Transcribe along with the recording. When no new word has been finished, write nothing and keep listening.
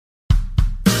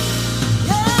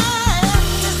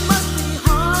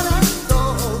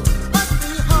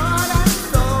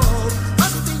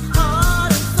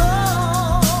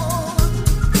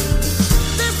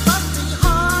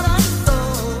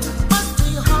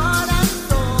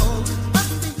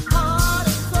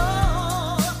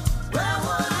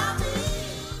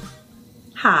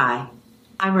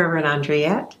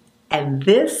Andriette, and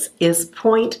this is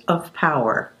Point of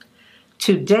Power.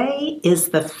 Today is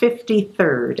the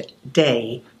 53rd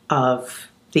day of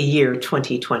the year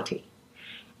 2020.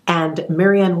 And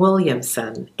Marianne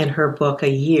Williamson, in her book, A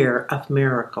Year of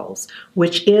Miracles,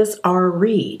 which is our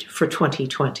read for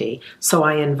 2020. So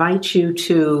I invite you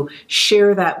to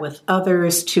share that with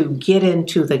others to get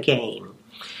into the game.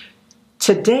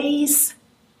 Today's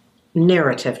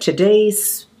narrative,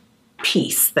 today's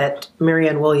piece that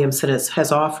Marianne Williamson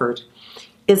has offered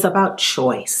is about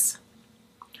choice.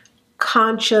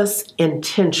 Conscious,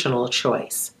 intentional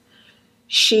choice.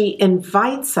 She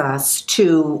invites us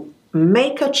to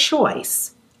make a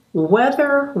choice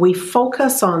whether we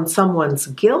focus on someone's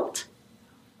guilt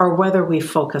or whether we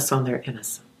focus on their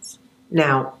innocence.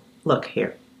 Now, look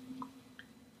here.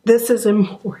 This is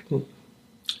important.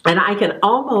 And I can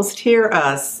almost hear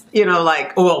us,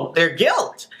 like, well, their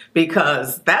guilt,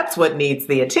 because that's what needs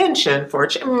the attention for.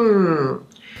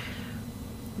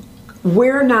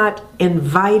 We're not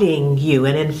inviting you.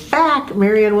 And in fact,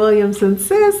 Marianne Williamson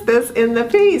says this in the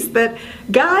piece, that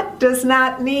God does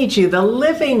not need you. The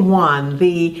living one,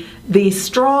 the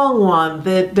strong one,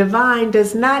 the divine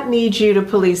does not need you to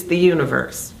police the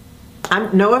universe.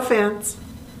 No offense,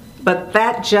 but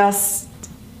that just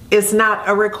is not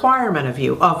a requirement of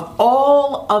you. Of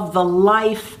all of the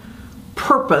life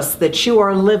purpose that you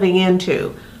are living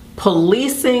into,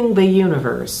 policing the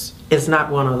universe is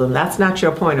not one of them. That's not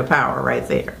your point of power right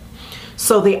there.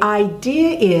 So the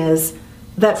idea is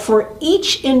that for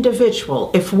each individual,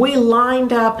 if we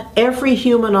lined up every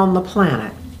human on the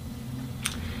planet,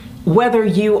 whether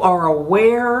you are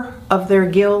aware of their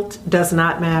guilt does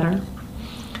not matter.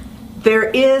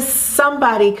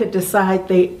 Somebody could decide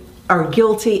they are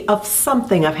guilty of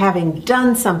something, of having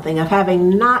done something, of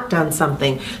having not done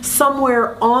something,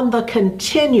 somewhere on the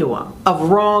continuum of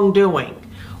wrongdoing.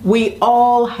 We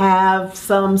all have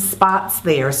some spots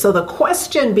there. So the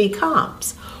question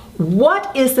becomes,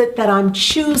 what is it that I'm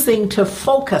choosing to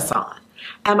focus on?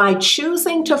 Am I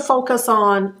choosing to focus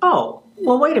on,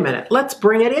 wait a minute, let's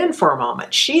bring it in for a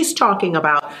moment. She's talking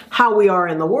about how we are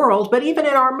in the world, but even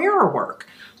in our mirror work.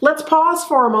 Let's pause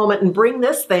for a moment and bring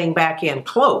this thing back in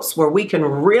close where we can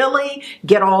really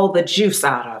get all the juice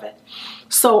out of it.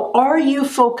 So are you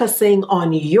focusing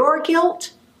on your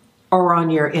guilt or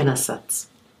on your innocence?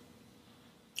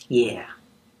 Yeah,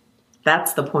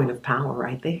 that's the point of power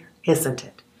right there, isn't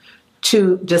it?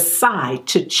 To decide,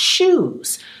 to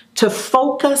choose, to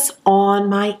focus on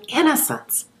my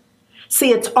innocence.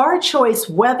 See, it's our choice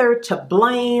whether to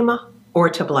blame or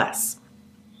to bless.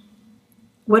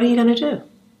 What are you going to do?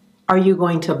 Are you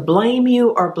going to blame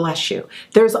you or bless you?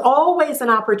 There's always an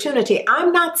opportunity.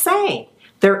 I'm not saying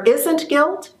there isn't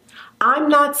guilt. I'm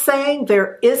not saying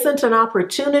there isn't an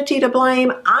opportunity to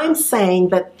blame. I'm saying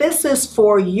that this is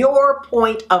for your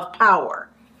point of power.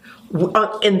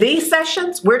 In these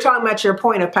sessions, we're talking about your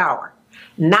point of power,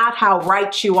 not how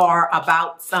right you are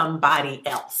about somebody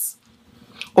else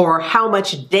or how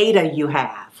much data you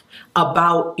have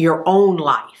about your own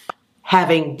life,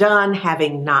 having done,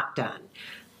 having not done.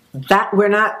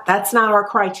 That's not our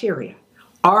criteria.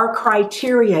 Our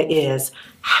criteria is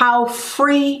how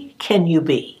free can you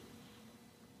be?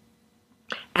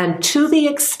 And to the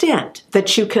extent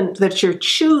that you're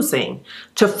choosing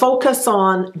to focus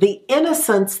on the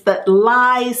innocence that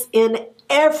lies in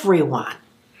everyone.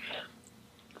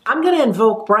 I'm going to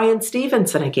invoke Brian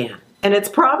Stevenson again. And it's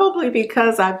probably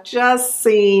because I've just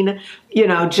seen,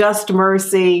 Just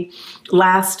Mercy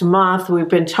last month. We've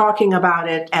been talking about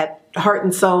it at Heart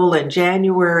and Soul in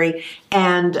January.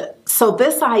 And so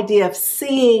this idea of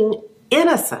seeing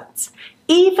innocence,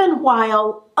 even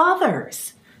while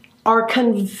others are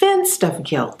convinced of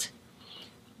guilt.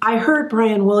 I heard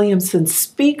Brian Williamson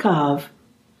speak of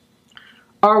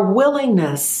our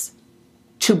willingness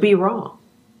to be wrong,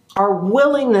 our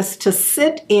willingness to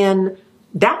sit in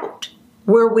doubt,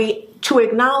 to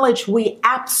acknowledge we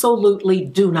absolutely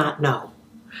do not know.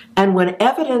 And when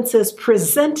evidence is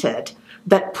presented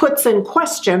that puts in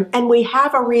question, and we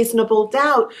have a reasonable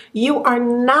doubt, you are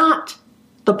not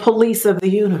the police of the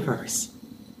universe.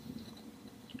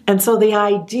 And so the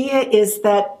idea is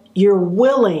that you're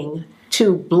willing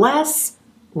to bless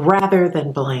rather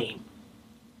than blame.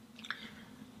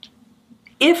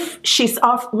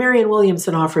 Marianne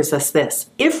Williamson offers us this.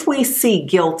 If we see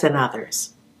guilt in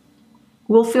others,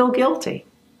 we'll feel guilty.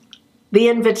 The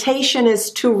invitation is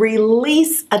to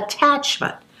release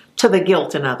attachment to the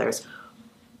guilt in others.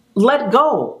 Let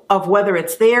go of whether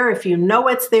it's there. If you know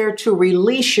it's there, to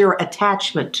release your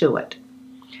attachment to it.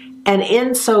 And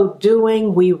in so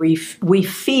doing, we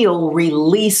feel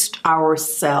released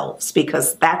ourselves,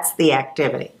 because that's the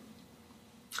activity.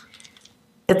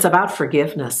 It's about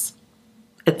forgiveness.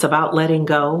 It's about letting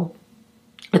go.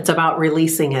 It's about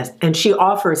releasing it. And she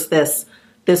offers this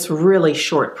really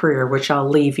short prayer, which I'll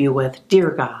leave you with.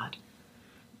 Dear God,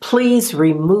 please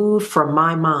remove from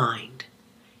my mind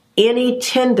any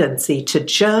tendency to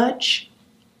judge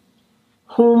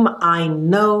whom I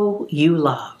know you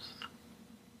love.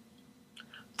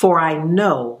 For I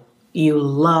know you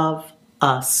love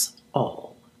us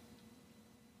all.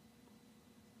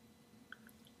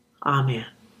 Amen.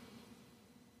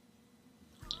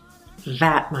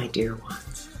 That, my dear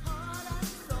ones,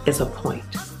 is a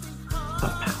point of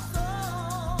power.